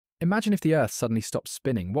Imagine if the Earth suddenly stopped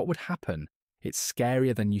spinning. What would happen? It's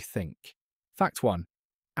scarier than you think. Fact 1.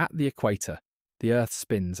 At the equator, the Earth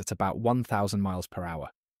spins at about 1,000 miles per hour.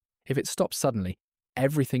 If it stopped suddenly,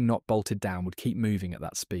 everything not bolted down would keep moving at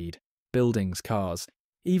that speed. Buildings, cars,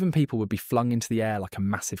 even people would be flung into the air like a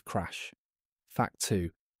massive crash. Fact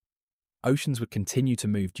 2. Oceans would continue to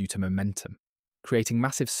move due to momentum, creating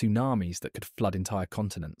massive tsunamis that could flood entire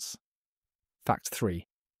continents. Fact 3.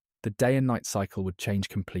 The day and night cycle would change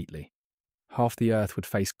completely. Half the Earth would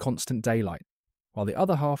face constant daylight, while the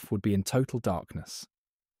other half would be in total darkness.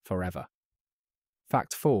 Forever.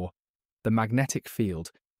 Fact 4. The magnetic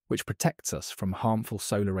field, which protects us from harmful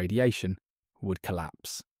solar radiation, would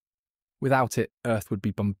collapse. Without it, Earth would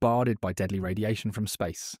be bombarded by deadly radiation from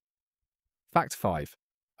space. Fact 5.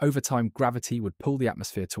 Over time, gravity would pull the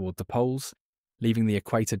atmosphere toward the poles, leaving the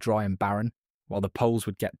equator dry and barren, while the poles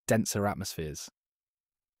would get denser atmospheres.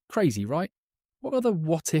 Crazy, right? What other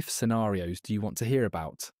what-if scenarios do you want to hear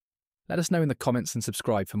about? Let us know in the comments and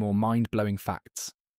subscribe for more mind-blowing facts.